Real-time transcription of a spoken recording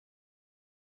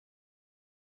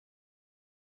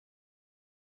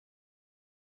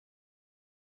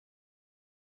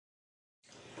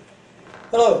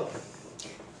Hello.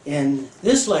 In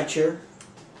this lecture,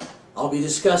 I'll be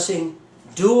discussing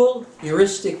dual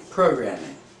heuristic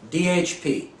programming,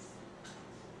 DHP.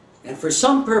 And for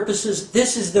some purposes,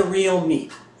 this is the real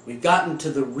meat. We've gotten to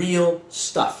the real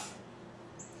stuff.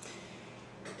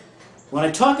 When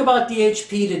I talk about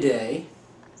DHP today,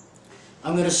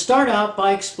 I'm going to start out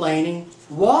by explaining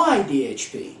why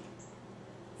DHP.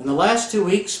 In the last 2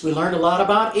 weeks, we learned a lot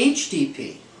about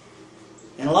HDP.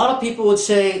 And a lot of people would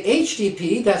say,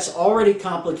 HDP, that's already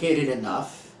complicated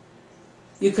enough.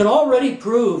 You can already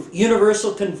prove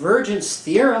universal convergence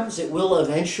theorems. It will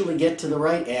eventually get to the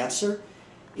right answer.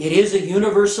 It is a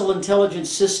universal intelligence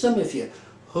system if you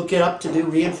hook it up to do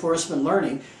reinforcement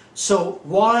learning. So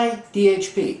why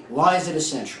DHP? Why is it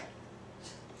essential?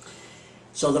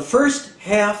 So the first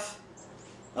half,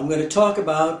 I'm going to talk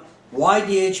about why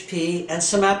DHP and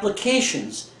some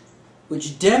applications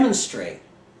which demonstrate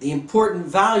the important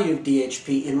value of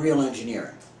DHP in real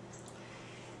engineering.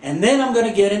 And then I'm going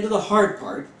to get into the hard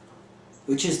part,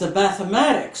 which is the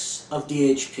mathematics of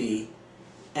DHP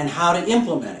and how to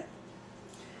implement it.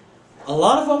 A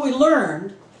lot of what we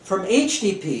learned from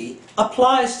HDP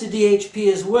applies to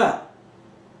DHP as well.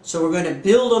 So we're going to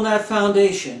build on that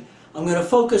foundation. I'm going to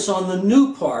focus on the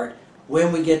new part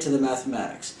when we get to the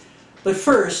mathematics. But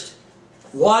first,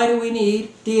 why do we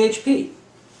need DHP?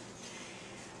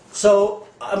 So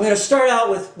I'm going to start out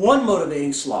with one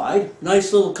motivating slide.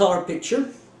 Nice little color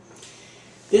picture.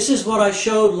 This is what I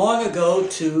showed long ago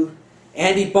to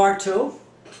Andy Bartow,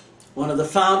 one of the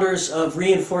founders of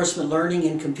reinforcement learning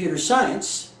in computer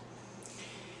science.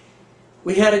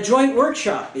 We had a joint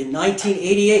workshop in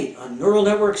 1988 on neural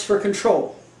networks for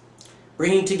control,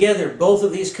 bringing together both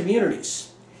of these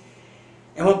communities.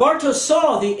 And when Bartow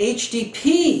saw the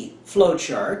HDP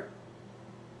flowchart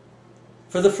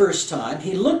for the first time,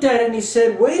 he looked at it and he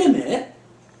said, wait a minute,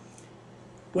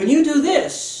 when you do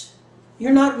this,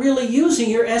 you're not really using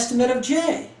your estimate of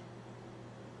J.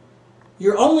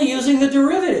 You're only using the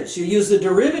derivatives. You use the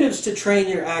derivatives to train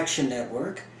your action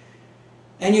network,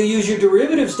 and you use your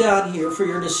derivatives down here for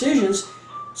your decisions.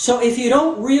 So if you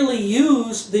don't really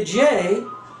use the J,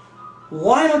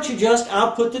 why don't you just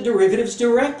output the derivatives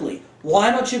directly? Why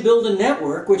don't you build a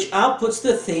network which outputs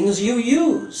the things you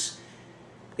use?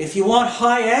 If you want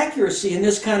high accuracy in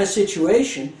this kind of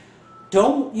situation,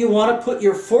 don't you want to put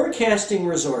your forecasting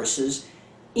resources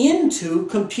into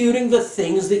computing the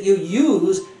things that you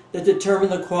use that determine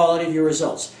the quality of your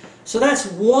results? So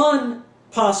that's one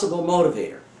possible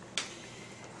motivator.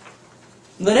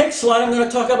 In the next slide, I'm going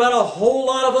to talk about a whole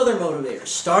lot of other motivators,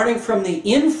 starting from the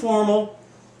informal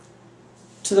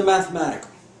to the mathematical.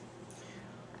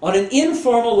 On an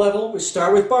informal level, we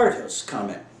start with Bartow's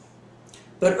comment.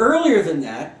 But earlier than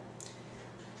that,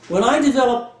 when I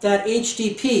developed that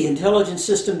HDP, Intelligent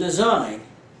System Design,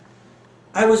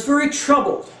 I was very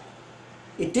troubled.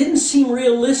 It didn't seem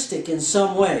realistic in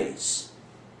some ways.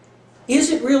 Is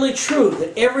it really true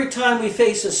that every time we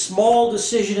face a small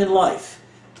decision in life,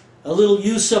 a little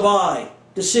use of I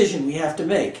decision we have to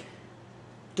make,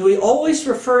 do we always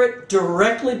refer it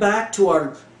directly back to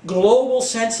our global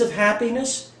sense of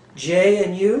happiness, J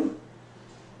and U?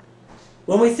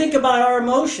 When we think about our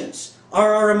emotions,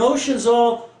 are our emotions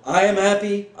all, I am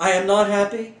happy, I am not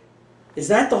happy? Is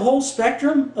that the whole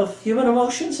spectrum of human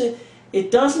emotions?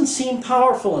 It doesn't seem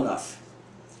powerful enough.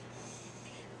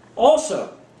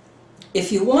 Also,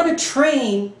 if you want to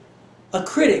train a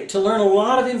critic to learn a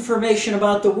lot of information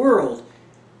about the world,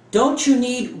 don't you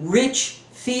need rich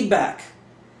feedback?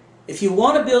 If you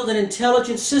want to build an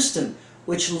intelligent system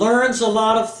which learns a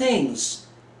lot of things,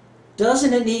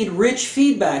 doesn't it need rich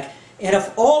feedback? And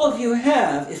if all you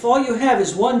have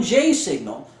is one J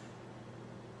signal,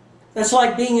 that's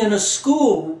like being in a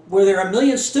school where there are 1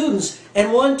 million students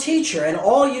and one teacher, and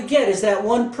all you get is that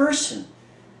one person.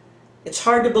 It's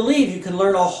hard to believe you can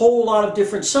learn a whole lot of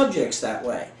different subjects that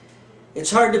way.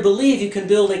 It's hard to believe you can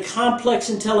build a complex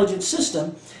intelligent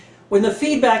system when the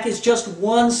feedback is just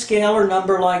one scalar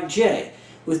number like J.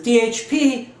 With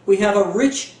DHP, we have a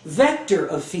rich vector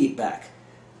of feedback.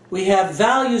 We have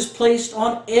values placed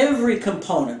on every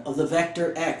component of the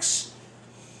vector X.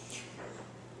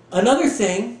 Another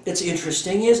thing that's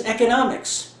interesting is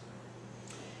economics.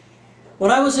 When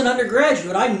I was an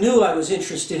undergraduate, I knew I was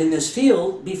interested in this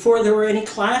field before there were any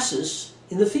classes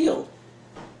in the field.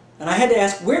 And I had to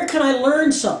ask, where can I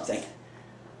learn something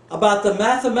about the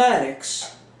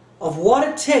mathematics of what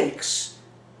it takes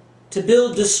to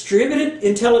build distributed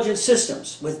intelligent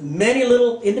systems with many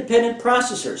little independent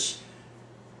processors,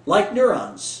 like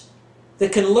neurons,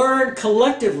 that can learn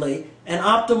collectively an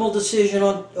optimal decision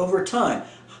over time?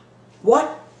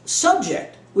 What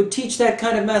subject would teach that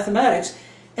kind of mathematics?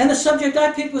 And the subject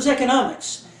I picked was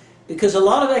economics, because a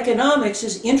lot of economics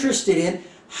is interested in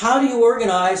how do you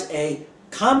organize a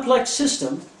complex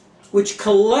system which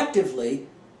collectively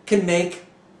can make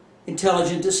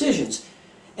intelligent decisions.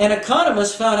 And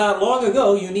economists found out long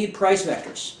ago you need price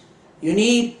vectors. You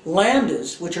need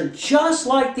lambdas, which are just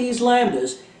like these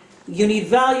lambdas. You need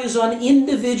values on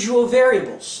individual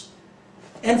variables.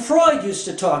 And Freud used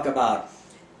to talk about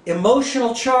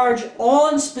emotional charge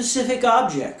on specific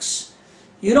objects.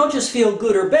 You don't just feel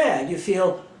good or bad. You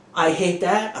feel, I hate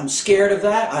that, I'm scared of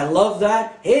that, I love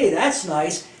that, hey, that's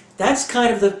nice. That's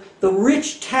kind of the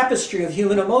rich tapestry of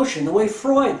human emotion, the way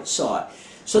Freud saw it.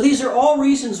 So these are all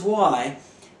reasons why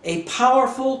a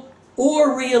powerful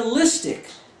or realistic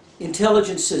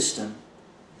intelligent system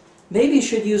maybe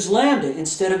should use lambda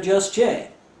instead of just J.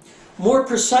 More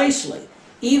precisely,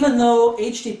 even though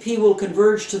HDP will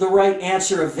converge to the right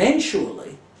answer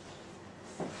eventually,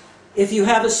 if you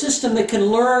have a system that can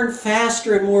learn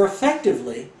faster and more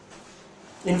effectively,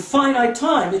 in finite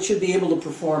time, it should be able to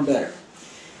perform better.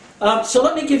 So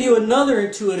let me give you another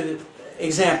intuitive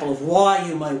example of why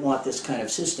you might want this kind of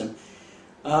system.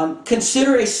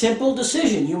 Consider a simple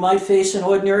decision you might face in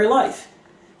ordinary life.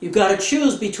 You've got to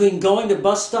choose between going to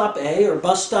bus stop A or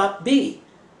bus stop B.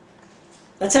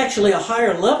 That's actually a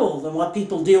higher level than what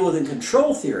people deal with in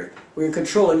control theory, where you're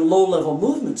controlling low-level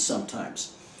movements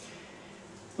sometimes.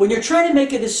 When you're trying to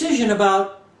make a decision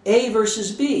about A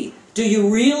versus B, do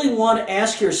you really want to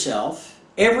ask yourself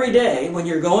every day when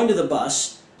you're going to the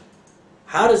bus,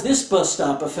 how does this bus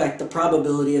stop affect the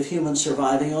probability of humans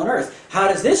surviving on Earth? How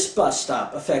does this bus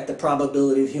stop affect the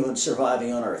probability of humans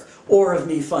surviving on Earth, or of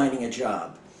me finding a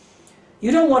job?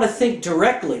 You don't want to think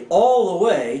directly all the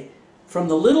way from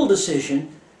the little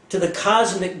decision to the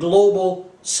cosmic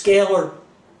global scalar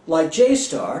like J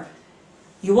star.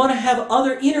 You want to have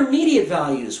other intermediate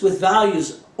values with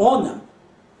values on them,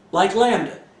 like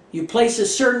lambda. You place a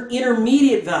certain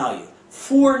intermediate value,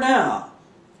 for now,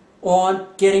 on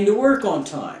getting to work on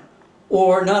time,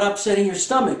 or not upsetting your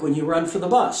stomach when you run for the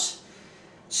bus.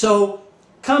 So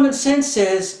common sense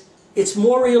says it's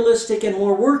more realistic and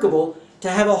more workable to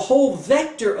have a whole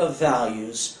vector of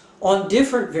values on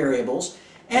different variables,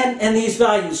 and these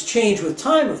values change with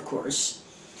time, of course,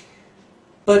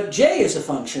 but J is a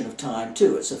function of time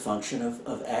too. It's a function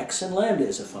of X, and lambda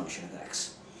is a function of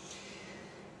X.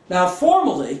 Now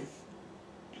formally,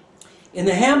 in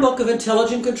the Handbook of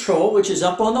Intelligent Control, which is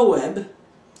up on the web,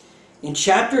 in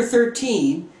Chapter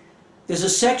 13, there's a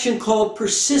section called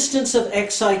Persistence of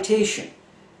Excitation.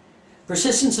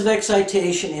 Persistence of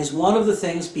excitation is one of the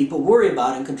things people worry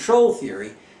about in control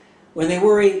theory when they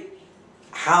worry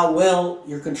how well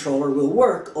your controller will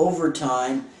work over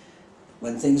time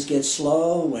when things get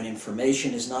slow, when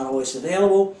information is not always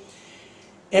available.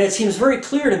 And it seems very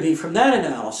clear to me from that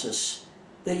analysis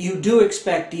that you do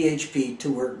expect DHP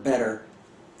to work better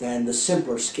than the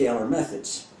simpler scalar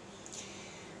methods.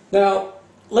 Now,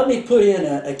 let me put in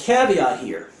a caveat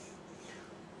here.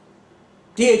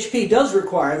 DHP does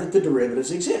require that the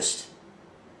derivatives exist.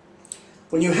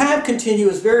 When you have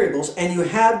continuous variables and you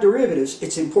have derivatives,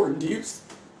 it's important to use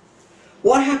them.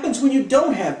 What happens when you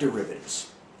don't have derivatives?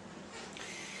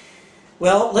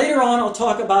 Well, later on I'll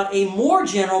talk about a more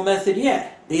general method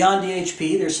yet. Beyond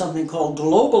DHP, there's something called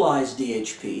globalized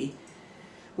DHP,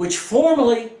 which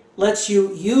formally lets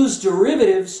you use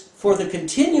derivatives for the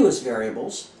continuous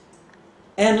variables,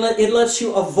 and it lets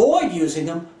you avoid using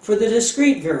them for the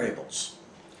discrete variables.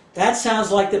 That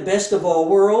sounds like the best of all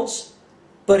worlds,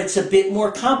 but it's a bit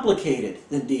more complicated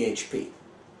than DHP.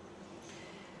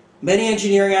 Many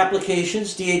engineering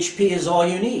applications, DHP is all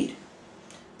you need.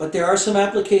 But there are some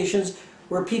applications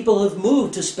where people have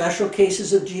moved to special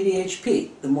cases of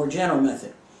GDHP, the more general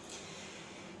method.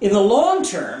 In the long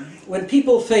term, when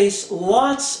people face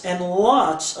lots and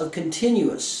lots of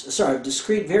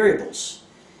discrete variables,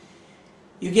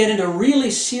 you get into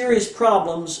really serious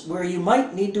problems where you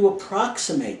might need to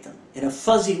approximate them in a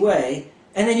fuzzy way,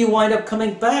 and then you wind up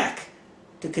coming back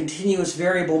to continuous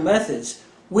variable methods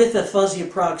with a fuzzy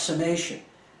approximation.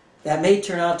 That may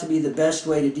turn out to be the best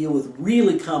way to deal with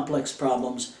really complex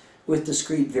problems with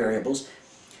discrete variables,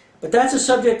 but that's a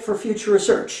subject for future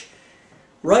research.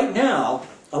 Right now,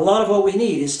 a lot of what we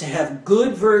need is to have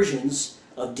good versions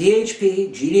of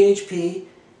DHP, GDHP,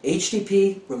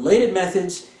 HDP, related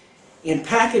methods in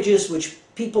packages which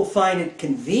people find it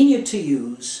convenient to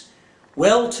use,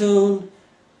 well-tuned,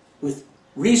 with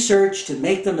research to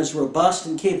make them as robust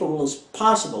and capable as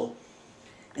possible.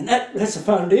 And that's a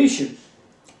foundation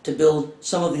to build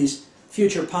some of these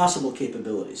future possible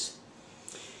capabilities.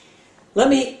 Let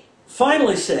me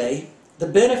finally say the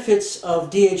benefits of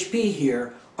DHP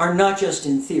here are not just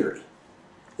in theory.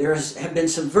 have been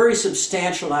some very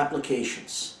substantial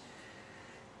applications.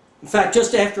 In fact,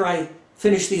 just after I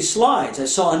finished these slides, I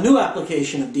saw a new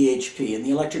application of DHP in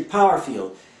the electric power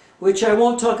field, which I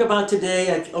won't talk about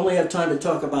today. I only have time to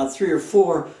talk about 3 or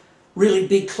 4 really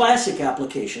big classic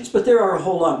applications, but there are a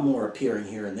whole lot more appearing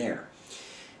here and there.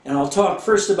 And I'll talk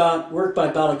first about work by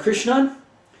Balakrishnan,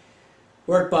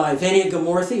 work by Venia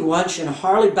Gamorthy, Wunsch, and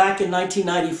Harley back in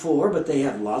 1994, but they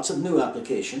have lots of new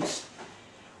applications.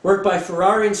 Work by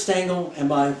Ferrari and Stengel, and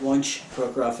by Wunsch,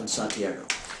 Prokhorov, and Santiago.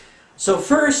 So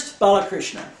first,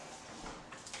 Balakrishnan.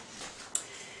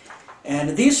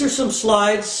 And these are some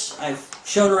slides I've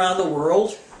shown around the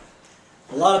world.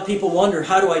 A lot of people wonder,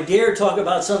 how do I dare talk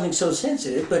about something so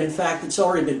sensitive? But in fact, it's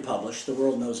already been published. The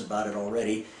world knows about it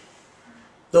already.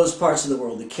 Those parts of the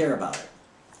world that care about it.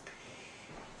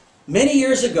 Many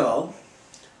years ago,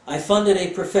 I funded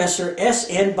a Professor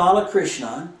S.N.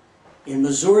 Balakrishnan in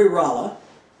Missouri, Rolla,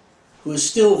 who is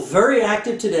still very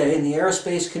active today in the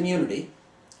aerospace community,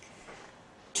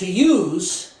 to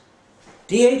use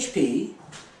DHP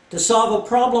to solve a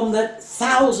problem that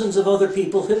thousands of other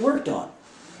people had worked on.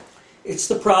 It's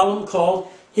the problem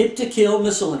called hit-to-kill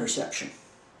missile interception.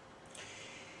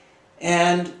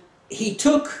 And he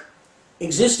took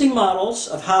existing models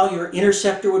of how your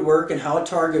interceptor would work and how a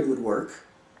target would work,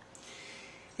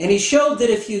 and he showed that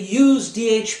if you use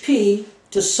DHP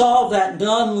to solve that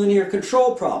nonlinear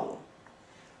control problem,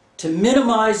 to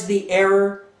minimize the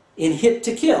error in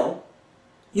hit-to-kill,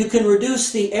 you can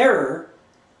reduce the error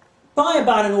by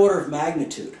about an order of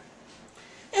magnitude.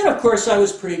 And of course I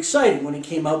was pretty excited when he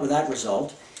came out with that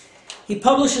result. He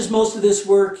publishes most of this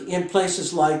work in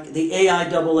places like the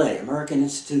AIAA, American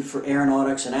Institute for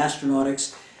Aeronautics and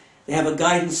Astronautics. They have a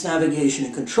guidance, navigation,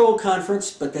 and control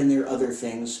conference, but then there are other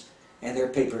things, and there are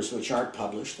papers which aren't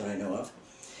published that I know of.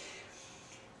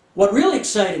 What really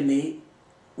excited me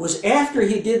was after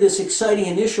he did this exciting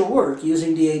initial work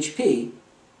using DHP,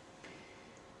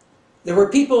 there were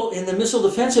people in the Missile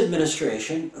Defense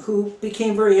Administration who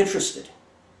became very interested.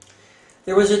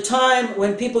 There was a time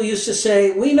when people used to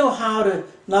say, we know how to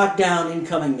knock down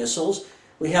incoming missiles.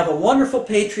 We have a wonderful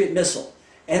Patriot missile.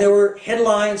 And there were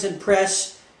headlines and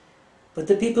press, but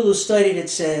the people who studied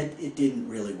it said it didn't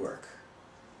really work.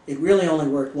 It really only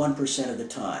worked 1% of the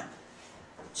time.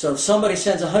 So if somebody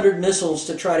sends 100 missiles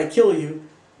to try to kill you,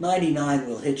 99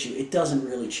 will hit you. It doesn't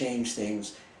really change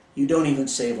things. You don't even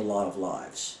save a lot of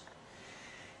lives.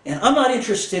 And I'm not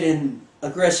interested in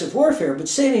aggressive warfare, but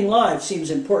saving lives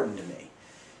seems important to me.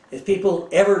 If people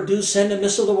ever do send a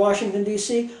missile to Washington,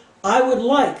 D.C., I would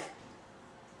like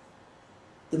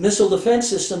the missile defense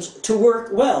systems to work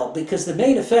well, because the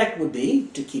main effect would be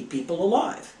to keep people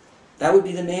alive. That would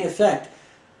be the main effect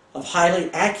of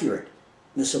highly accurate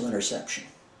missile interception.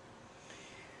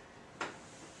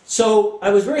 So I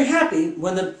was very happy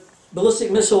when the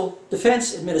Ballistic Missile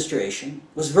Defense Administration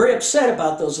was very upset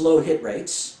about those low hit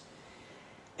rates,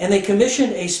 and they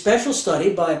commissioned a special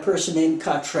study by a person named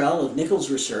Cottrell of Nichols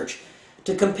Research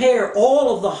to compare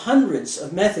all of the hundreds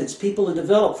of methods people had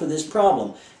developed for this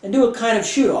problem and do a kind of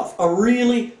shoot-off, a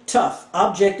really tough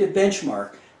objective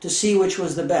benchmark to see which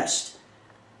was the best.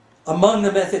 Among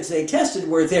the methods they tested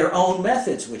were their own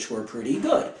methods, which were pretty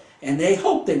good, and they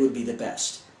hoped they would be the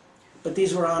best. But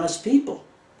these were honest people.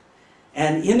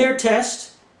 And in their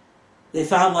test, they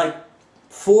found like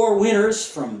 4 winners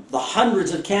from the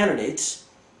hundreds of candidates,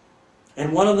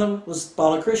 and one of them was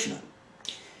Balakrishnan.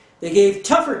 They gave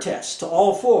tougher tests to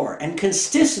all 4, and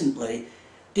consistently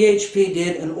DHP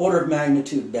did an order of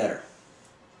magnitude better.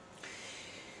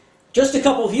 Just a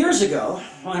couple of years ago,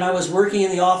 when I was working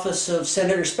in the office of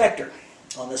Senator Specter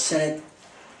on the Senate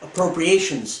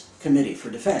Appropriations Committee for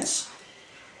Defense,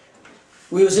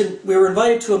 we were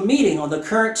invited to a meeting on the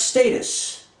current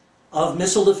status of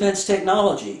missile defense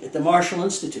technology at the Marshall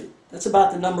Institute. That's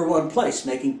about the #1 place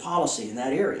making policy in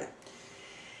that area.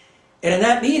 And in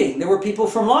that meeting, there were people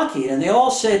from Lockheed, and they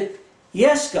all said,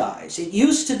 yes, guys, it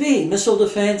used to be missile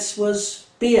defense was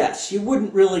BS. You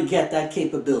wouldn't really get that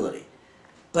capability.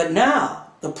 But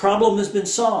now, the problem has been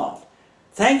solved.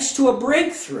 Thanks to a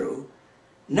breakthrough,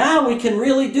 now we can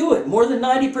really do it more than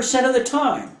 90% of the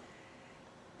time.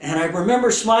 And I remember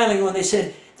smiling when they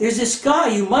said, there's this guy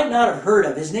you might not have heard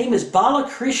of. His name is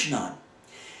Balakrishnan.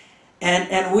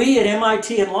 And we at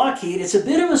MIT and Lockheed, it's a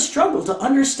bit of a struggle to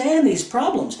understand these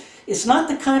problems. It's not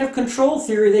the kind of control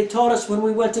theory they taught us when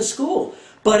we went to school.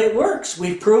 But it works.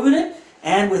 We've proven it.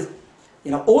 And with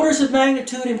orders of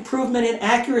magnitude improvement in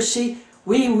accuracy,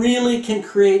 we really can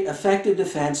create effective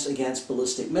defense against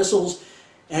ballistic missiles.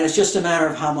 And it's just a matter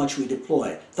of how much we deploy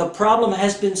it. The problem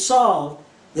has been solved,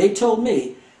 they told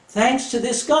me, thanks to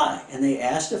this guy. And they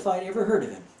asked if I'd ever heard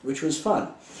of him. which was fun.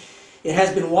 It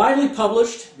has been widely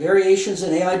published, variations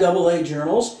in AIAA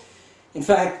journals. In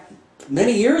fact,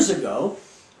 many years ago,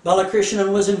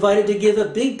 Balakrishnan was invited to give a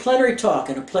big plenary talk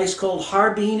in a place called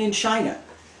Harbin in China.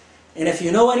 And if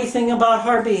you know anything about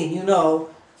Harbin, you know,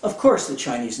 of course the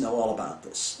Chinese know all about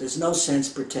this. There's no sense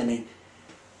pretending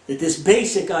that this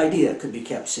basic idea could be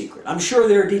kept secret. I'm sure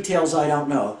there are details I don't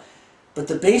know, but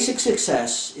the basic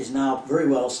success is now very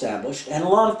well established, and a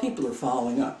lot of people are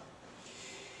following up.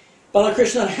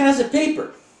 Balakrishnan has a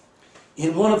paper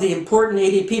in one of the important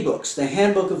ADP books, the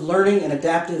Handbook of Learning and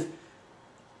Adaptive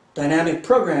Dynamic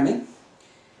Programming,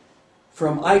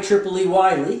 from IEEE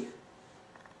Wiley,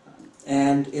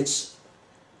 and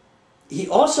he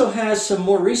also has some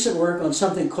more recent work on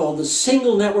something called the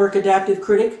Single Network Adaptive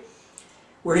Critic,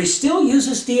 where he still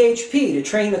uses DHP to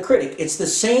train the critic. It's the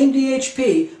same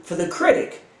DHP for the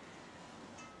critic,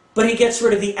 but he gets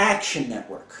rid of the action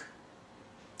network.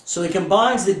 So he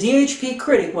combines the DHP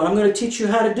critic, what I'm going to teach you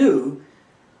how to do,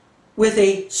 with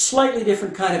a slightly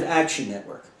different kind of action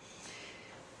network.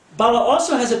 Bala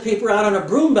also has a paper out on a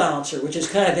broom balancer, which is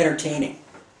kind of entertaining.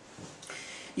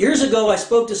 Years ago, I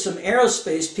spoke to some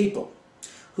aerospace people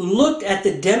who looked at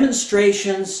the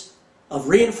demonstrations of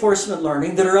reinforcement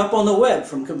learning that are up on the web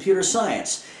from computer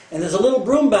science. And there's a little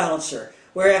broom balancer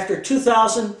where after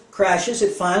 2,000 crashes,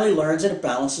 it finally learns and it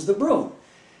balances the broom.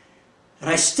 And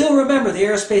I still remember the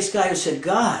aerospace guy who said,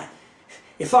 God,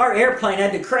 if our airplane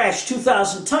had to crash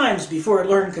 2,000 times before it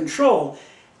learned control,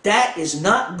 that is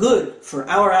not good for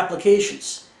our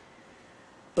applications.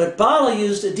 But Bala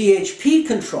used a DHP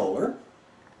controller.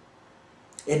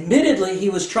 Admittedly, he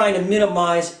was trying to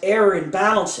minimize error in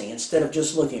balancing instead of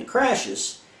just looking at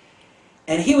crashes.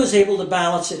 And he was able to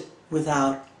balance it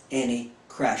without any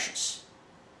crashes.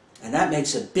 And that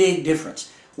makes a big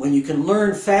difference when you can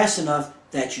learn fast enough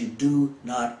that you do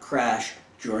not crash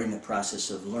during the process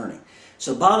of learning.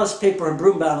 So Bala's paper on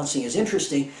broom balancing is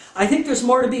interesting. I think there's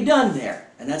more to be done there.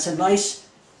 And that's a nice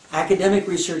academic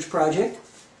research project.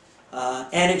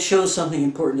 And it shows something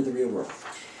important to the real world.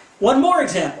 One more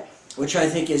example, which I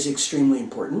think is extremely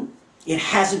important. It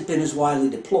hasn't been as widely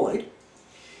deployed.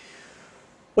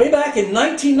 Way back in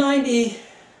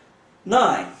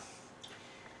 1999,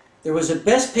 there was a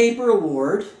Best Paper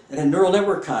Award at a neural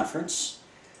network conference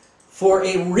for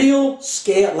a real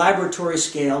scale, laboratory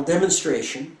scale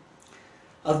demonstration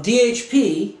of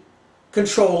DHP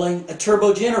controlling a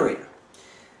turbo generator.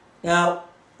 Now,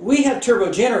 we have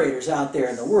turbo generators out there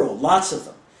in the world, lots of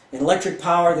them. In electric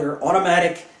power, there are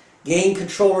automatic gain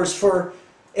controllers for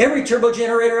every turbo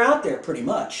generator out there, pretty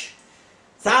much.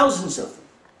 Thousands of them.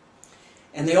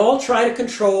 And they all try to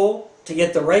control to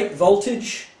get the right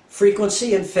voltage,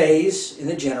 frequency, and phase in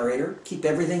the generator, keep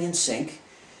everything in sync.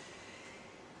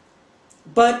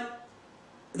 But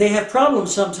they have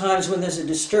problems sometimes when there's a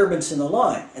disturbance in the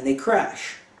line and they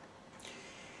crash.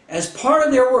 As part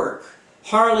of their work,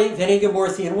 Harley,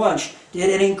 Vennegamorthy, and Wunsch did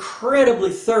an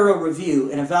incredibly thorough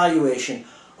review and evaluation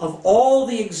of all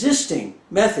the existing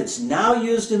methods now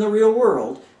used in the real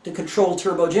world to control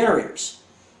turbo generators.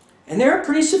 And they're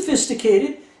pretty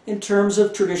sophisticated in terms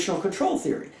of traditional control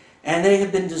theory. And they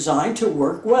have been designed to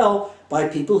work well by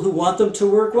people who want them to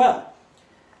work well.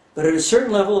 But at a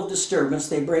certain level of disturbance,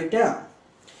 they break down.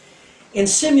 In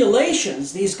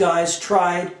simulations, these guys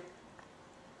tried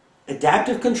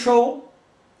adaptive control,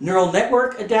 neural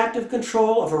network adaptive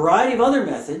control, a variety of other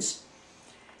methods,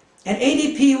 and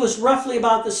ADP was roughly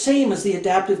about the same as the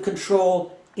adaptive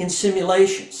control in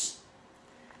simulations.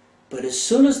 But as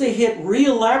soon as they hit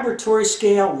real laboratory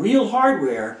scale, real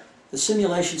hardware, the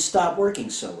simulations stopped working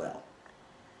so well.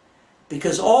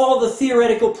 Because all of the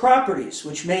theoretical properties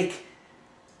which make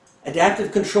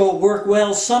adaptive control work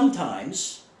well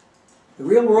sometimes, the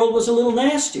real world was a little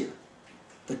nastier.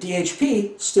 But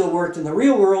DHP still worked in the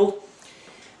real world,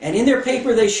 and in their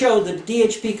paper they showed that the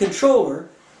DHP controller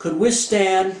could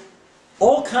withstand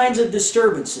all kinds of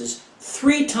disturbances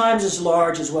 3 times as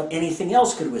large as what anything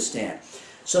else could withstand.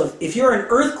 So if you're in an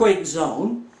earthquake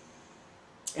zone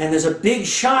and there's a big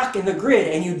shock in the grid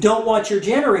and you don't want your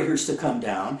generators to come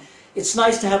down, it's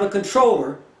nice to have a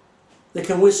controller that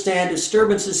can withstand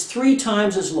disturbances 3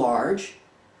 times as large,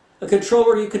 a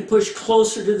controller you can push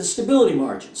closer to the stability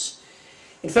margins.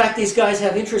 In fact, these guys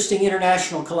have interesting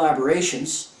international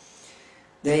collaborations.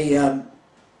 They have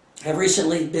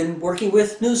recently been working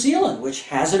with New Zealand, which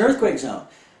has an earthquake zone.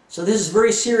 So this is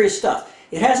very serious stuff.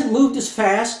 It hasn't moved as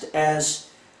fast as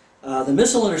the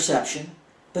missile interception,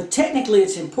 but technically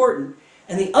it's important.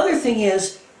 And the other thing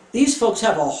is, these folks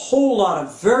have a whole lot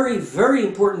of very, very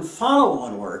important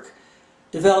follow-on work,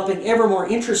 developing ever more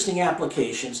interesting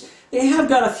applications. They have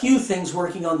got a few things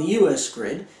working on the US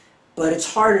grid, but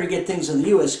it's harder to get things on the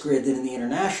US grid than in the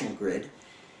international grid.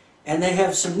 And they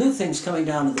have some new things coming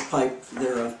down in the pipe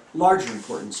that are of larger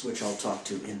importance, which I'll talk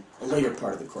to in a later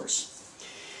part of the course.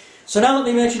 So now let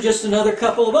me mention just another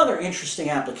couple of other interesting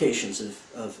applications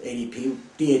of ADP,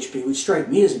 DHP, which strike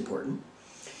me as important.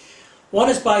 One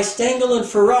is by Stengel and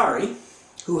Ferrari,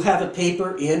 who have a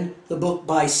paper in the book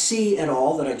by C et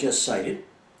al. That I just cited.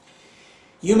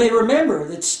 You may remember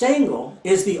that Stengel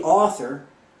is the author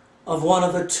of one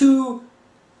of the two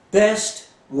best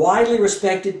widely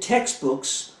respected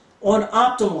textbooks on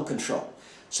optimal control.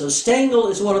 So Stengel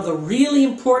is one of the really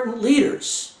important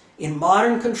leaders in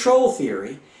modern control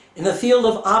theory in the field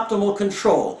of optimal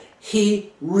control.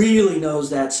 He really knows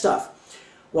that stuff.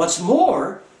 What's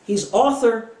more, he's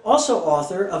also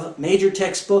author of a major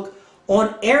textbook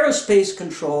on aerospace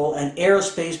control and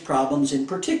aerospace problems in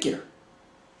particular.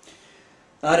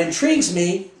 Now, it intrigues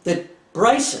me that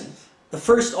Bryson, the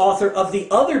first author of the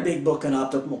other big book on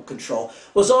optimal control,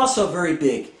 was also very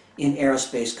big in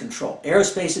aerospace control.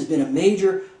 Aerospace has been a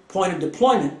major point of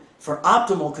deployment for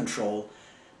optimal control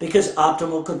because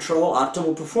optimal control,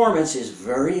 optimal performance is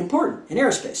very important in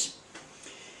aerospace.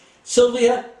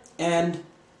 Sylvia and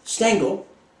Stengel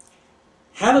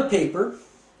have a paper,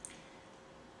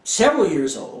 several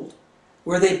years old,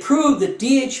 where they prove that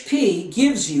DHP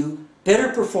gives you better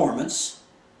performance,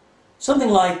 something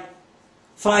like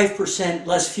 5%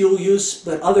 less fuel use,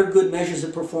 but other good measures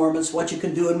of performance, what you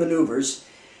can do in maneuvers,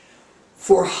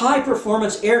 for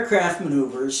high-performance aircraft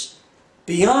maneuvers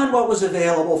beyond what was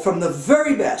available from the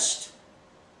very best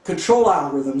control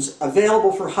algorithms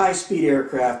available for high-speed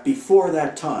aircraft before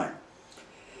that time.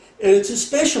 And it's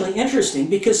especially interesting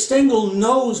because Stengel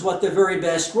knows what the very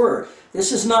best were.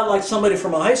 This is not like somebody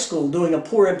from a high school doing a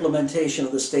poor implementation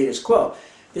of the status quo.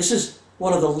 This is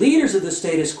one of the leaders of the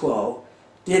status quo,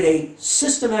 did a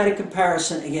systematic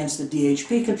comparison against the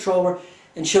DHP controller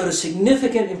and showed a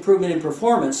significant improvement in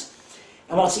performance.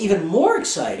 And what's even more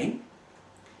exciting,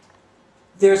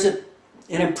 there's an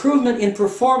improvement in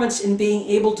performance in being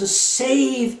able to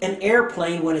save an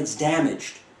airplane when it's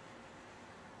damaged.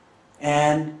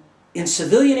 And in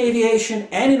civilian aviation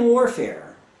and in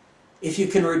warfare, if you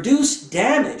can reduce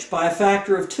damage by a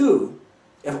factor of 2,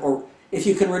 or if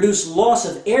you can reduce loss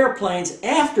of airplanes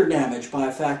after damage by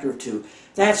a factor of 2,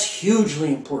 that's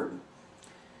hugely important.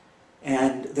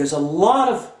 And there's a lot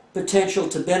of potential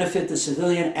to benefit the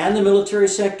civilian and the military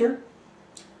sector.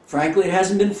 Frankly, it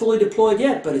hasn't been fully deployed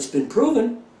yet, but it's been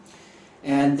proven.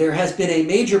 And there has been a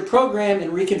major program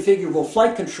in reconfigurable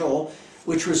flight control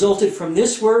which resulted from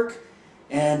this work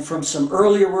and from some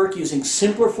earlier work using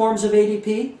simpler forms of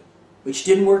ADP, which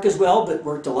didn't work as well but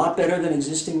worked a lot better than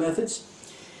existing methods.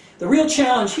 The real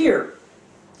challenge here,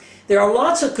 there are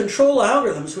lots of control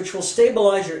algorithms which will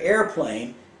stabilize your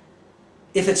airplane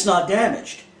if it's not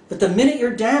damaged. But the minute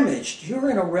you're damaged, you're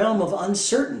in a realm of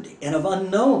uncertainty and of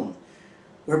unknown,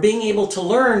 where being able to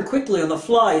learn quickly on the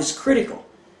fly is critical.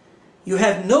 You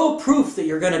have no proof that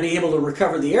you're going to be able to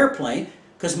recover the airplane,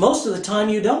 because most of the time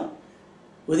you don't.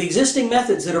 With existing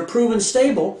methods that are proven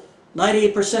stable,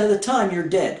 98% of the time you're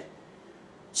dead.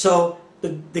 So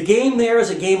the game there is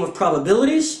a game of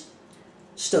probabilities.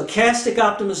 Stochastic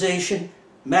optimization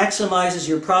maximizes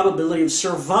your probability of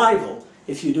survival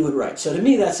if you do it right. So to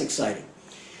me, that's exciting.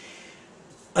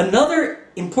 Another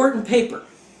important paper,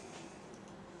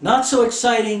 not so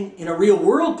exciting in a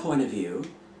real-world point of view,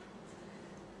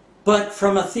 but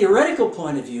from a theoretical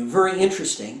point of view, very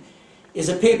interesting, is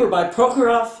a paper by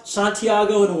Prokhorov,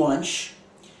 Santiago, and Wunsch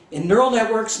in Neural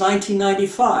Networks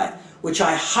 1995, which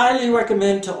I highly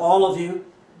recommend to all of you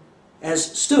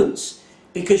as students,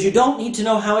 because you don't need to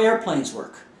know how airplanes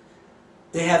work.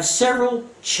 They have several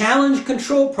challenge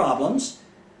control problems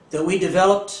that we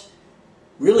developed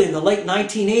really in the late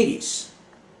 1980s.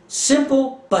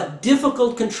 Simple but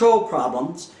difficult control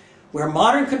problems where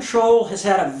modern control has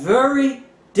had a very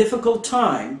difficult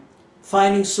time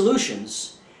finding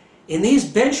solutions. In these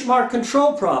benchmark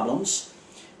control problems,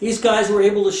 these guys were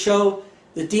able to show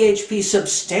that DHP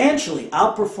substantially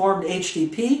outperformed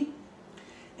HDP,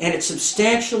 and it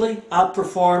substantially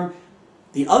outperformed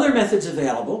the other methods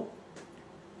available,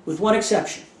 with one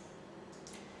exception.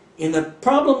 In the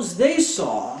problems they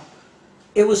saw,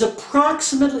 it was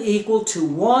approximately equal to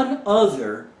one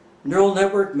other neural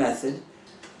network method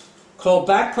called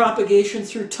backpropagation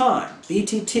through time,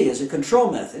 BTT, as a control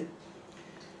method.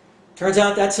 Turns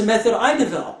out that's a method I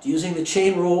developed using the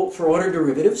chain rule for ordered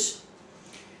derivatives.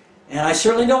 And I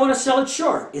certainly don't want to sell it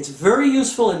short. It's very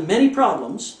useful in many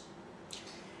problems,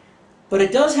 but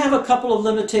it does have a couple of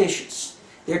limitations.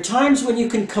 There are times when you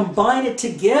can combine it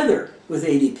together with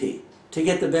ADP to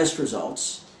get the best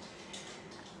results.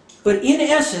 But in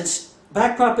essence,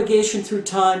 backpropagation through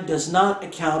time does not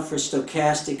account for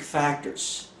stochastic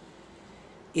factors.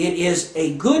 It is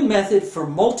a good method for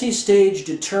multi-stage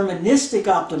deterministic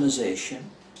optimization,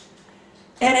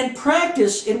 and in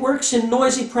practice it works in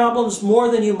noisy problems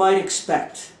more than you might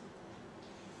expect.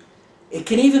 It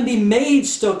can even be made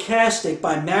stochastic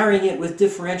by marrying it with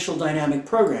differential dynamic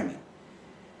programming.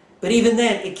 But even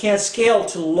then, it can't scale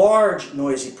to large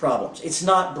noisy problems. It's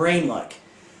not brain-like.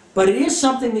 But it is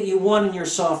something that you want in your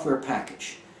software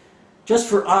package. Just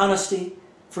for honesty,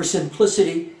 for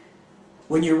simplicity,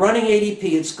 when you're running ADP,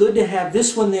 it's good to have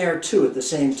this one there too at the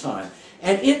same time.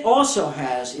 And it also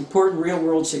has important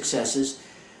real-world successes.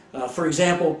 For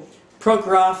example,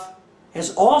 Prokhorov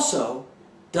has also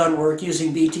done work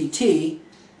using BTT.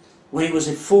 When he was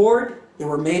at Ford, there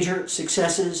were major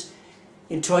successes.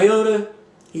 In Toyota,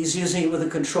 he's using it with a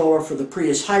controller for the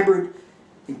Prius hybrid,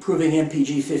 improving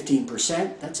MPG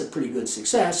 15%. That's a pretty good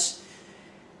success.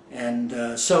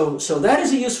 And so that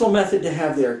is a useful method to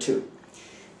have there too.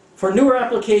 For newer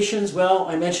applications, well,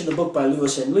 I mentioned the book by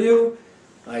Lewis and Liu.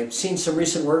 I've seen some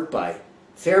recent work by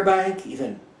Fairbank,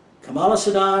 even Kamala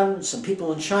Sadan, some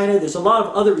people in China. There's a lot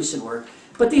of other recent work,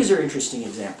 but these are interesting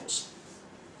examples.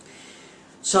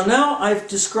 So now I've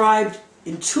described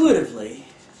intuitively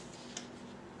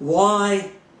why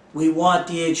we want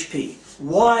DHP,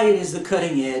 why it is the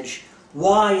cutting edge,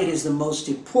 why it is the most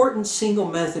important single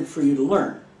method for you to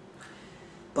learn.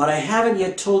 But I haven't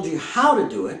yet told you how to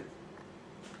do it,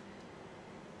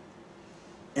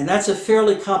 and that's a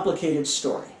fairly complicated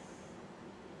story.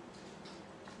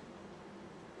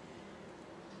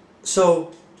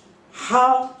 So,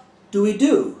 how do we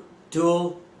do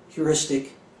dual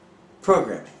heuristic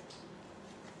programming?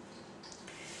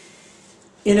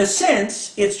 In a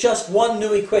sense, it's just one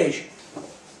new equation.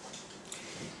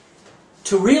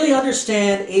 To really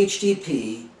understand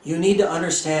HDP, you need to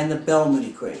understand the Bellman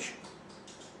equation.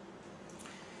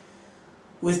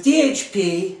 With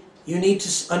DHP, you need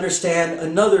to understand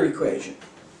another equation.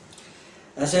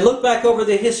 As I look back over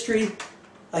the history,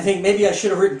 I think maybe I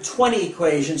should have written 20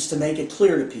 equations to make it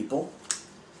clear to people.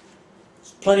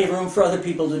 There's plenty of room for other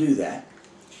people to do that.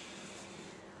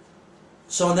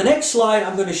 So on the next slide,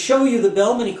 I'm going to show you the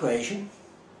Bellman equation,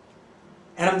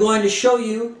 and I'm going to show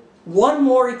you one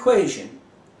more equation,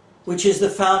 which is the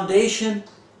foundation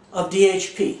of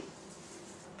DHP.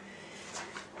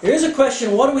 There is a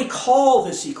question, what do we call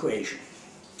this equation?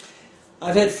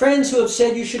 I've had friends who have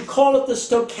said you should call it the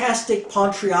stochastic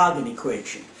Pontryagin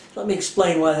equation. Let me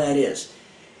explain why that is.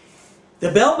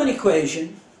 The Bellman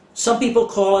equation, some people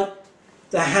call it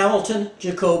the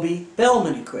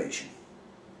Hamilton-Jacobi-Bellman equation.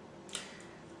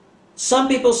 Some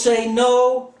people say,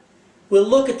 no, we'll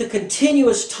look at the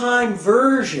continuous time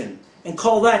version and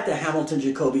call that the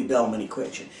Hamilton-Jacobi-Bellman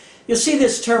equation. You'll see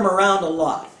this term around a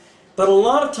lot, but a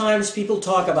lot of times people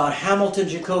talk about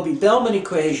Hamilton-Jacobi-Bellman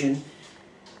equation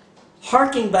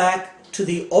harking back to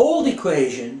the old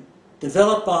equation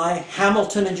developed by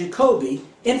Hamilton and Jacobi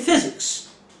in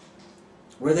physics,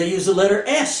 where they use the letter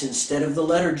S instead of the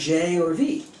letter J or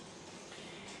V.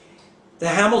 The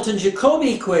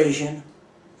Hamilton-Jacobi equation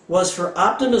was for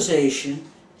optimization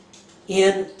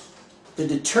in the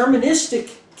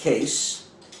deterministic case,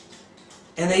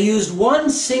 and they used one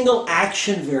single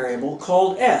action variable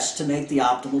called S to make the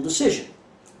optimal decision.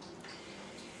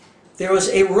 There was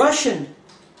a Russian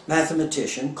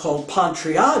mathematician called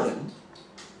Pontryagin,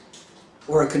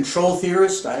 or a control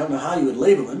theorist, I don't know how you would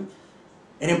label him,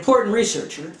 an important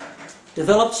researcher,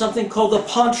 developed something called the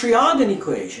Pontryagin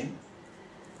equation,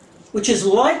 which is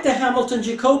like the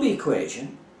Hamilton-Jacobi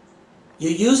equation. You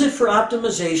use it for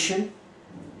optimization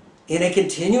in a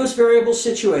continuous variable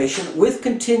situation with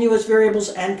continuous variables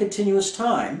and continuous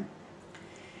time.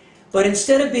 But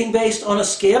instead of being based on a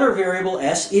scalar variable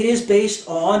S, it is based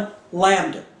on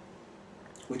lambda,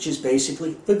 which is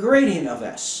basically the gradient of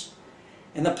S.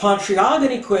 And the Pontryagin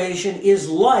equation is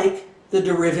like the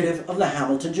derivative of the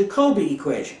Hamilton-Jacobi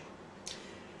equation.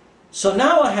 So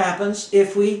now what happens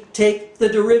if we take the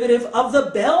derivative of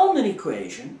the Bellman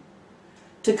equation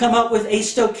to come up with a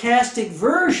stochastic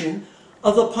version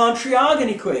of the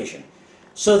Pontryagin equation,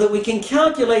 so that we can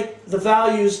calculate the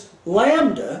values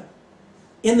lambda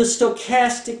in the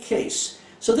stochastic case.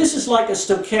 So this is like a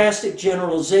stochastic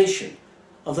generalization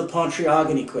of the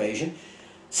Pontryagin equation.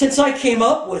 Since I came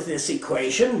up with this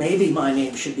equation, maybe my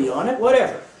name should be on it,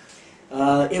 whatever.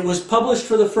 It was published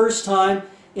for the first time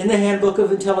in the Handbook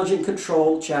of Intelligent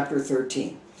Control, Chapter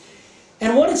 13.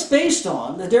 And what it's based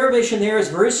on, the derivation there is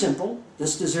very simple.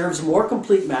 This deserves more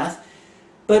complete math,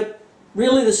 but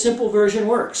really the simple version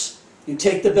works. You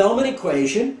take the Bellman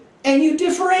equation and you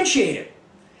differentiate it.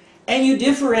 and you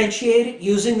differentiate it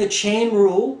using the chain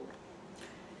rule.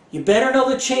 You better know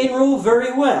the chain rule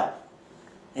very well.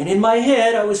 And in my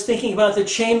head, I was thinking about the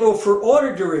chain rule for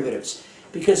ordered derivatives,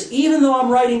 because even though I'm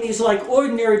writing these like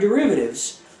ordinary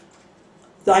derivatives,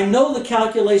 I know the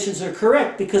calculations are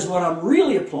correct, because what I'm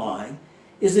really applying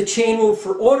is the chain rule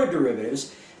for ordered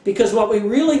derivatives, because what we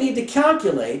really need to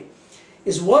calculate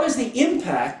is what is the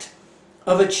impact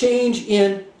of a change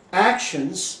in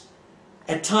actions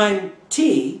at time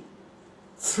t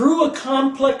through a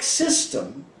complex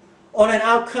system on an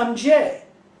outcome j.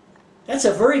 That's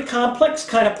a very complex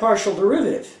kind of partial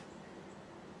derivative.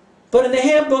 But in the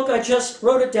handbook, I just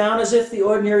wrote it down as if the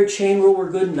ordinary chain rule were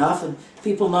good enough, and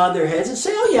people nod their heads and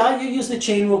say, oh yeah, you used the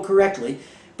chain rule correctly.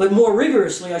 But more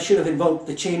rigorously, I should have invoked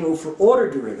the chain rule for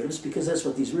ordered derivatives, because that's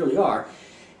what these really are.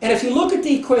 And if you look at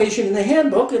the equation in the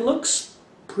handbook, it looks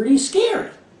pretty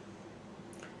scary.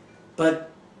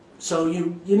 But, so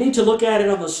you need to look at it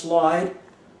on the slide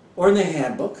or in the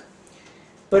handbook.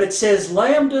 But it says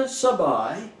lambda sub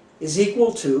I is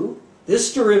equal to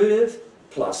this derivative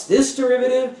plus this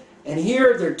derivative. And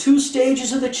here there are two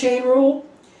stages of the chain rule.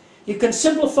 You can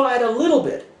simplify it a little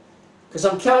bit, because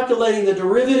I'm calculating the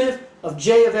derivative of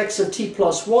j of x of t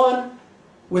plus 1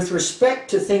 with respect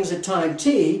to things at time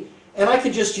t, and I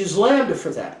could just use lambda for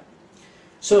that.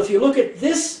 So if you look at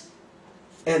this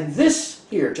and this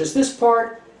here, just this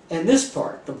part and this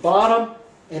part, the bottom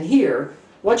and here,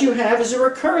 what you have is a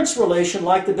recurrence relation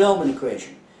like the Bellman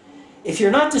equation. If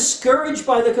you're not discouraged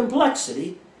by the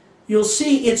complexity, you'll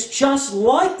see it's just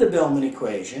like the Bellman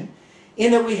equation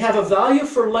in that we have a value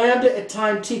for lambda at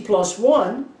time t plus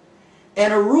 1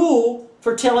 and a rule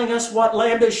for telling us what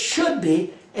lambda should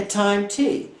be at time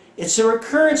t. It's a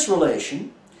recurrence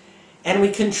relation, and we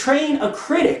can train a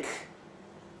critic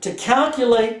to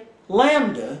calculate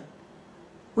lambda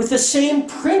with the same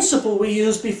principle we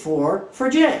used before for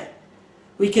j.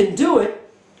 We can do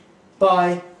it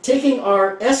by taking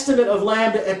our estimate of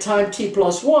lambda at time t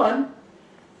plus 1,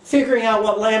 figuring out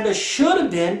what lambda should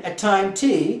have been at time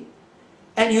t,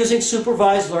 and using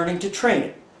supervised learning to train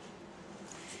it.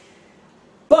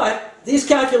 But these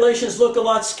calculations look a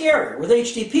lot scarier. With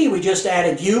HDP, we just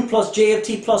added u plus j of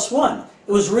t plus 1.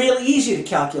 It was really easy to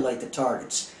calculate the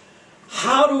targets.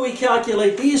 How do we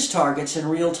calculate these targets in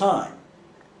real time?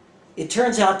 It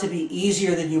turns out to be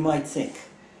easier than you might think.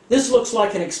 This looks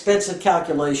like an expensive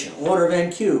calculation, order of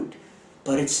n cubed,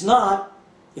 but it's not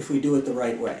if we do it the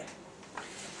right way.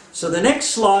 So the next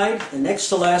slide, the next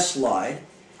to last slide,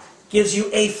 gives you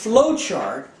a flow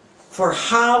chart for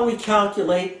how we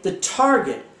calculate the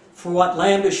target for what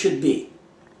lambda should be.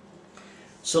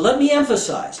 So let me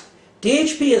emphasize,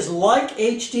 DHP is like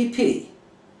HDP.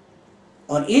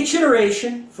 On each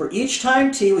iteration, for each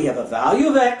time t, we have a value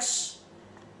of x,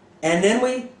 and then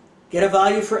we get a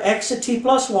value for x at t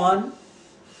plus 1.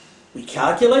 We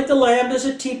calculate the lambdas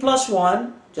at t plus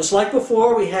 1, just like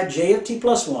before we had j of t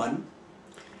plus 1.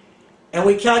 And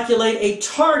we calculate a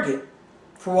target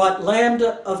for what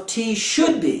lambda of t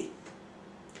should be.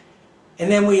 And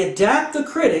then we adapt the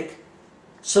critic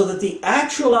so that the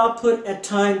actual output at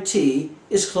time t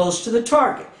is close to the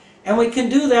target. And we can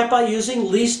do that by using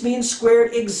least means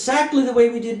squared exactly the way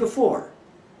we did before.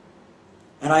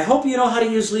 And I hope you know how to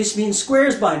use least means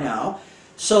squares by now,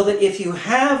 so that if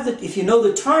you know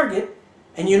the target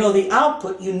and you know the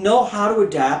output, you know how to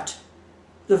adapt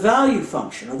the value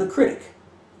function or the critic.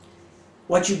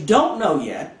 What you don't know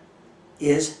yet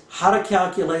is how to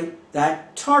calculate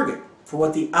that target for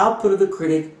what the output of the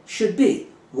critic should be.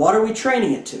 What are we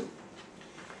training it to?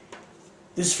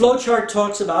 This flowchart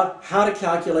talks about how to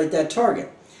calculate that target.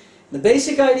 The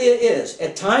basic idea is,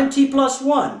 at time t plus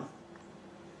 1,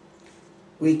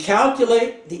 we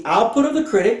calculate the output of the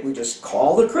critic, we just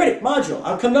call the critic module,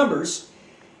 outcome numbers,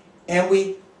 and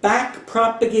we back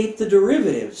propagate the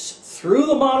derivatives through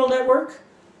the model network,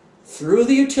 through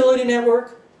the utility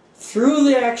network, through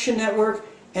the action network,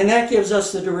 and that gives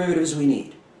us the derivatives we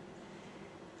need.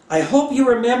 I hope you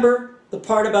remember the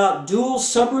part about dual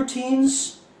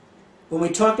subroutines when we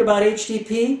talked about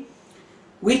HDP.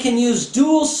 We can use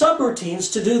dual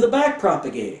subroutines to do the back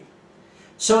propagating.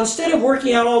 So instead of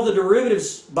working out all the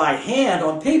derivatives by hand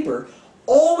on paper,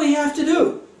 all we have to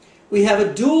do, we have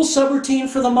a dual subroutine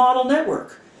for the model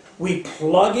network. We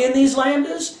plug in these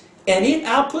lambdas and it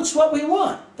outputs what we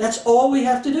want. That's all we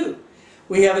have to do.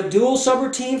 We have a dual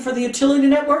subroutine for the utility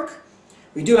network.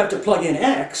 We do have to plug in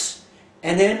x,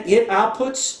 and then it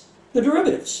outputs the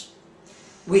derivatives.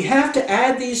 We have to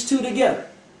add these two together.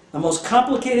 The most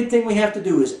complicated thing we have to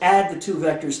do is add the two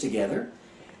vectors together.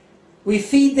 We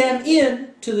feed them in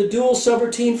to the dual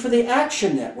subroutine for the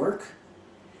action network,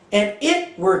 and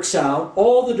it works out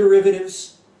all the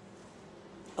derivatives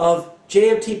of j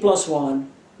of t plus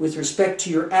 1 with respect to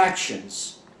your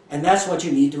actions. And that's what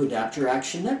you need to adapt your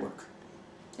action network.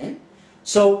 Okay?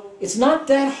 So it's not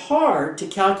that hard to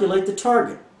calculate the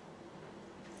target.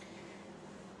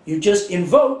 You just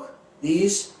invoke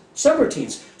these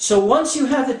subroutines. So once you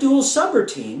have the dual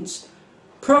subroutines,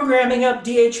 programming up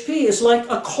DHP is like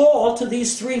a call to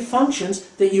these three functions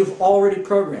that you've already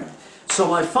programmed. So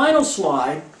my final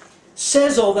slide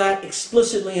says all that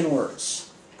explicitly in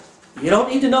words. You don't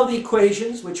need to know the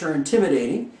equations, which are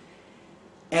intimidating,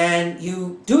 and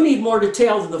you do need more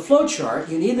detail than the flowchart.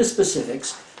 You need the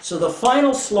specifics. So the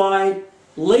final slide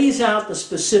lays out the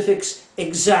specifics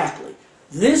exactly.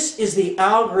 This is the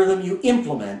algorithm you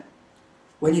implement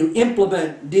when you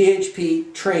implement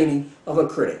DHP training of a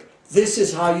critic. This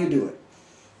is how you do it.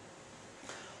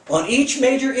 On each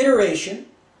major iteration,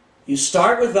 you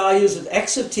start with values of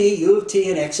x of t, u of t,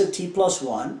 and x of t plus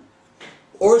 1,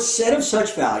 or a set of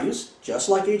such values, just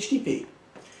like HTTP.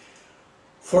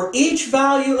 For each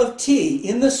value of t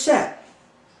in the set,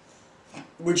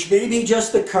 which may be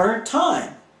just the current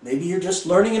time, maybe you're just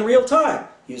learning in real time,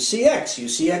 you see x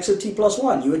of t plus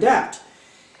 1, you adapt.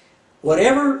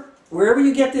 Wherever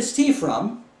you get this t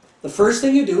from, the first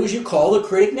thing you do is you call the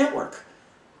critic network.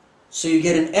 So you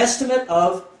get an estimate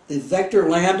of the vector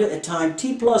lambda at time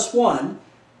t plus 1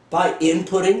 by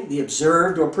inputting the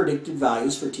observed or predicted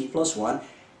values for t plus 1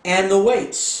 and the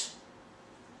weights.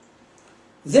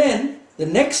 Then the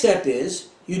next step is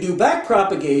you do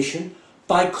backpropagation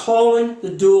by calling the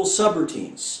dual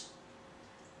subroutines.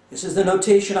 This is the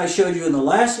notation I showed you in the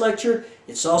last lecture.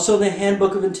 It's also in the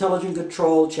Handbook of Intelligent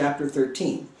Control, chapter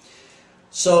 13.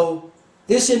 So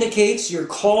this indicates you're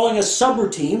calling a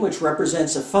subroutine, which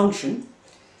represents a function.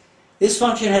 This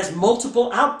function has multiple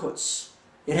outputs.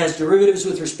 It has derivatives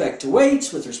with respect to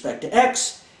weights, with respect to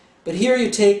x. But here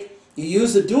you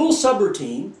use the dual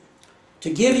subroutine to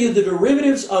give you the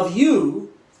derivatives of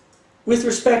u with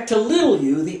respect to little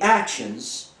u, the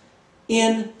actions,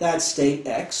 in that state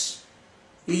x.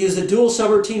 You use the dual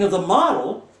subroutine of the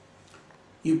model.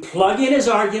 You plug in as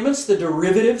arguments the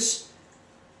derivatives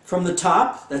from the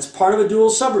top. That's part of a dual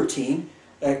subroutine,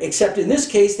 except in this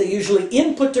case they usually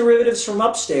input derivatives from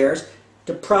upstairs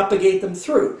to propagate them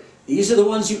through. These are the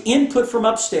ones you input from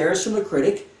upstairs from the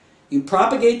critic. You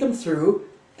propagate them through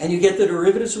and you get the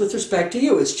derivatives with respect to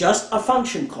u. It's just a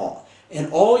function call.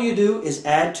 And all you do is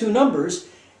add two numbers,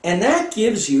 and that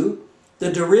gives you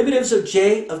the derivatives of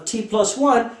j of t plus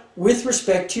 1 with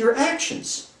respect to your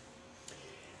actions.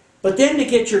 But then to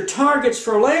get your targets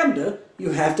for lambda,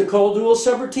 you have to call dual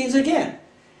subroutines again.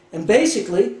 And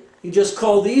basically, you just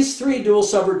call these three dual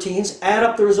subroutines, add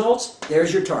up the results,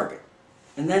 there's your target.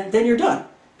 And then you're done.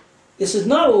 This is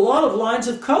not a lot of lines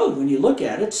of code when you look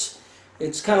at it.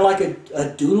 It's kind of like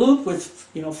a do loop with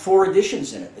 4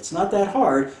 additions in it. It's not that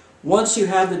hard once you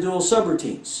have the dual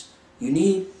subroutines. You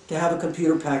need to have a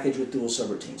computer package with dual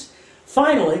subroutines.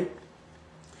 Finally,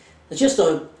 it's just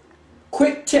a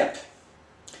quick tip.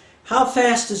 How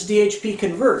fast does DHP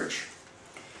converge?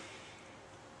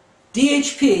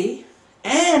 DHP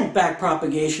and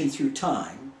backpropagation through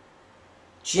time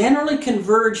generally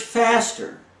converge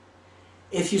faster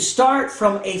if you start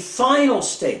from a final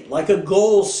state, like a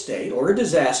goal state or a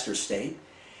disaster state,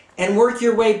 and work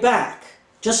your way back,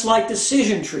 just like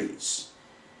decision trees.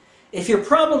 If your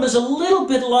problem is a little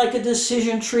bit like a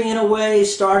decision tree in a way,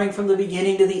 starting from the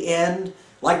beginning to the end,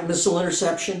 like missile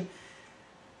interception,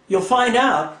 you'll find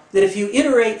out that if you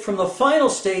iterate from the final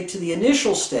state to the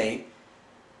initial state,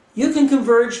 you can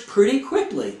converge pretty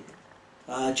quickly,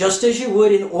 just as you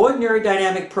would in ordinary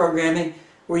dynamic programming,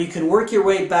 where you can work your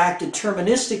way back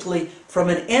deterministically from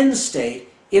an end state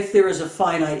if there is a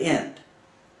finite end.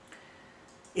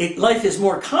 Life is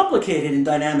more complicated in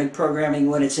dynamic programming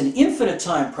when it's an infinite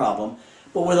time problem,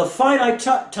 but with a finite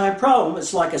time problem,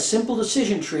 it's like a simple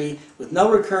decision tree with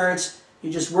no recurrence. You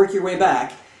just work your way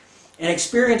back. And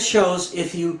experience shows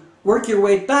if you work your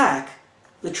way back,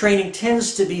 the training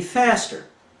tends to be faster.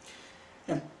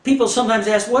 And people sometimes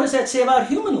ask, what does that say about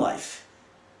human life?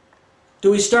 Do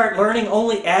we start learning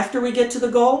only after we get to the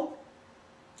goal?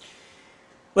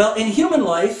 Well, in human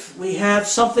life, we have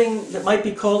something that might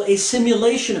be called a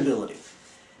simulation ability.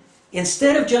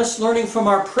 Instead of just learning from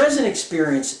our present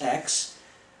experience X,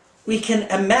 we can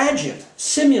imagine,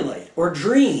 simulate, or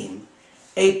dream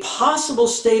a possible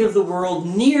state of the world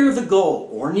near the goal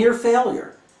or near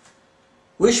failure.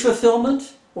 Wish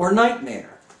fulfillment or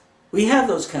nightmare. We have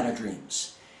those kind of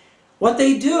dreams. What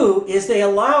they do is they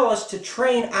allow us to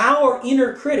train our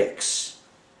inner critics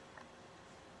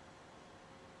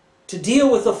to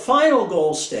deal with the final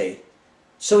goal state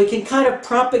so we can kind of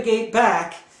propagate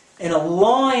back and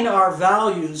align our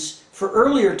values for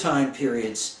earlier time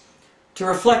periods to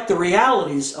reflect the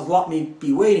realities of what may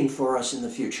be waiting for us in the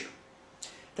future.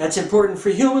 That's important for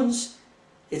humans.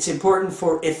 It's important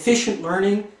for efficient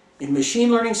learning in machine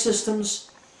learning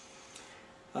systems.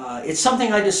 It's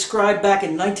something I described back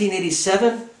in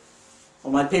 1987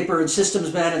 on my paper in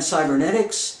Systems Man and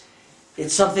Cybernetics.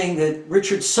 It's something that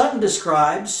Richard Sutton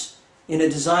describes in a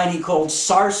design he called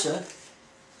SARSA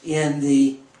in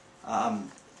the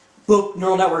book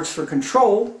Neural Networks for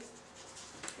Control,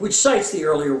 which cites the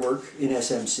earlier work in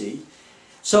SMC.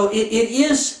 So it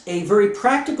is a very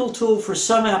practical tool for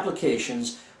some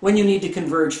applications when you need to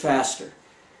converge faster.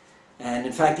 And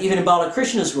in fact, even in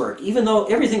Balakrishna's work, even though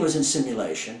everything was in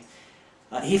simulation,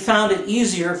 he found it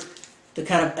easier to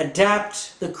kind of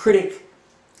adapt the critic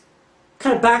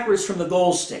kind of backwards from the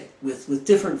goal state with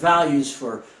different values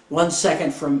for 1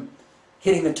 second from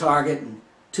hitting the target and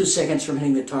 2 seconds from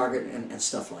hitting the target and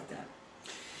stuff like that.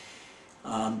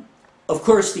 Of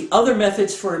course, the other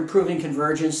methods for improving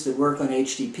convergence that work on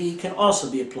HDP can also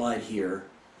be applied here.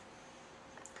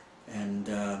 And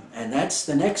that's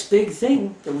the next big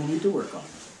thing that we need to work on.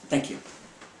 Thank you.